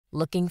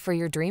Looking for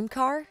your dream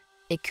car?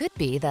 It could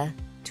be the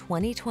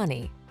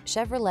 2020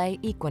 Chevrolet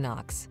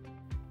Equinox.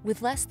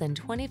 With less than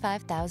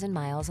 25,000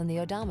 miles on the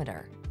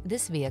odometer,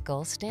 this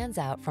vehicle stands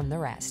out from the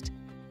rest.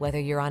 Whether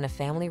you're on a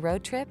family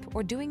road trip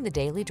or doing the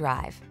daily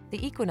drive,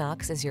 the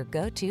Equinox is your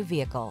go-to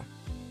vehicle.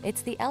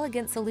 It's the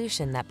elegant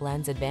solution that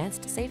blends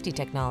advanced safety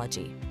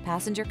technology,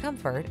 passenger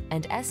comfort,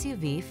 and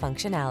SUV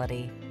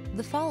functionality.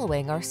 The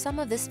following are some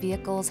of this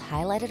vehicle's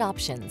highlighted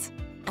options: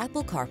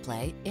 Apple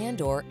CarPlay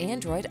and/or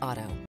Android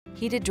Auto,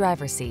 heated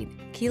driver's seat,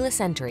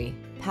 keyless entry,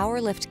 power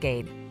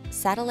liftgate,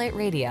 satellite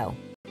radio,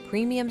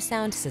 premium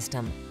sound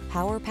system,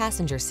 power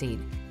passenger seat,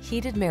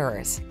 heated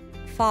mirrors,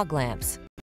 fog lamps,